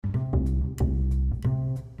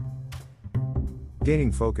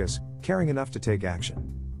Gaining focus, caring enough to take action.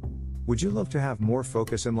 Would you love to have more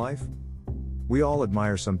focus in life? We all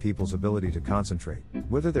admire some people's ability to concentrate,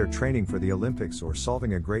 whether they're training for the Olympics or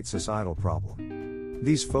solving a great societal problem.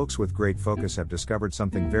 These folks with great focus have discovered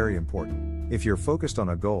something very important. If you're focused on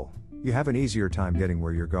a goal, you have an easier time getting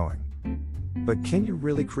where you're going. But can you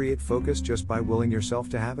really create focus just by willing yourself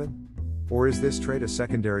to have it? Or is this trait a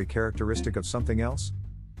secondary characteristic of something else?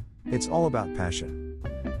 It's all about passion.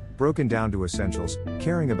 Broken down to essentials,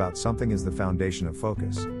 caring about something is the foundation of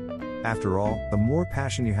focus. After all, the more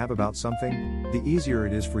passion you have about something, the easier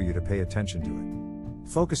it is for you to pay attention to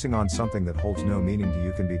it. Focusing on something that holds no meaning to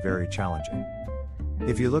you can be very challenging.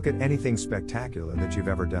 If you look at anything spectacular that you've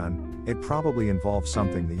ever done, it probably involves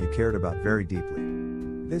something that you cared about very deeply.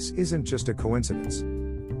 This isn't just a coincidence.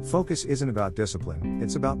 Focus isn't about discipline,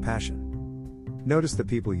 it's about passion. Notice the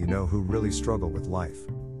people you know who really struggle with life.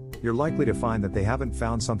 You're likely to find that they haven't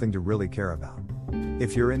found something to really care about.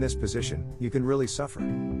 If you're in this position, you can really suffer.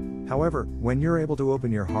 However, when you're able to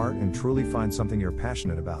open your heart and truly find something you're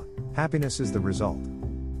passionate about, happiness is the result.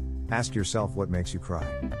 Ask yourself what makes you cry.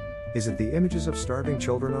 Is it the images of starving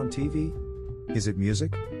children on TV? Is it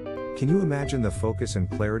music? Can you imagine the focus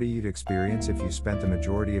and clarity you'd experience if you spent the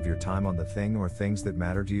majority of your time on the thing or things that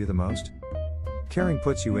matter to you the most? Caring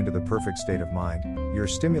puts you into the perfect state of mind. You're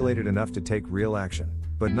stimulated enough to take real action,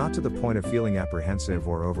 but not to the point of feeling apprehensive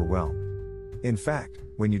or overwhelmed. In fact,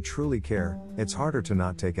 when you truly care, it's harder to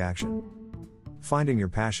not take action. Finding your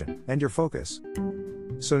passion and your focus.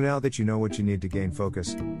 So now that you know what you need to gain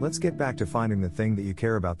focus, let's get back to finding the thing that you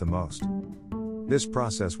care about the most. This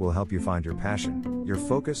process will help you find your passion, your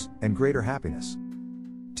focus, and greater happiness.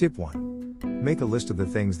 Tip 1. Make a list of the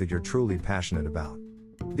things that you're truly passionate about.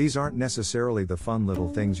 These aren't necessarily the fun little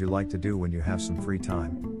things you like to do when you have some free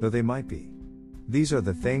time, though they might be. These are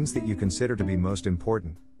the things that you consider to be most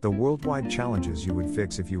important, the worldwide challenges you would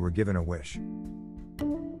fix if you were given a wish.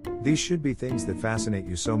 These should be things that fascinate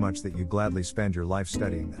you so much that you'd gladly spend your life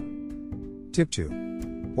studying them. Tip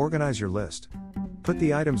 2. Organize your list. Put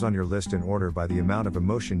the items on your list in order by the amount of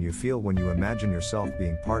emotion you feel when you imagine yourself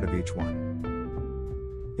being part of each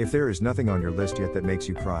one. If there is nothing on your list yet that makes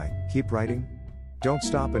you cry, keep writing. Don't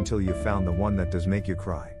stop until you've found the one that does make you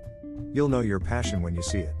cry. You'll know your passion when you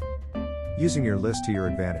see it. Using your list to your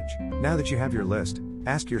advantage. Now that you have your list,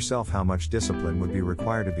 ask yourself how much discipline would be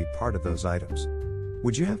required to be part of those items.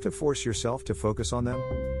 Would you have to force yourself to focus on them?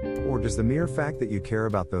 Or does the mere fact that you care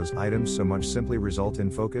about those items so much simply result in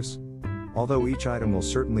focus? Although each item will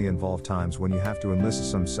certainly involve times when you have to enlist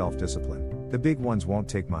some self-discipline, the big ones won't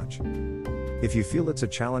take much. If you feel it's a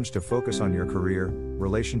challenge to focus on your career,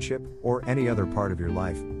 relationship, or any other part of your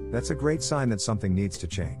life, that's a great sign that something needs to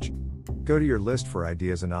change. Go to your list for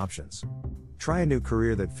ideas and options. Try a new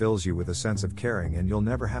career that fills you with a sense of caring and you'll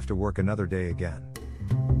never have to work another day again.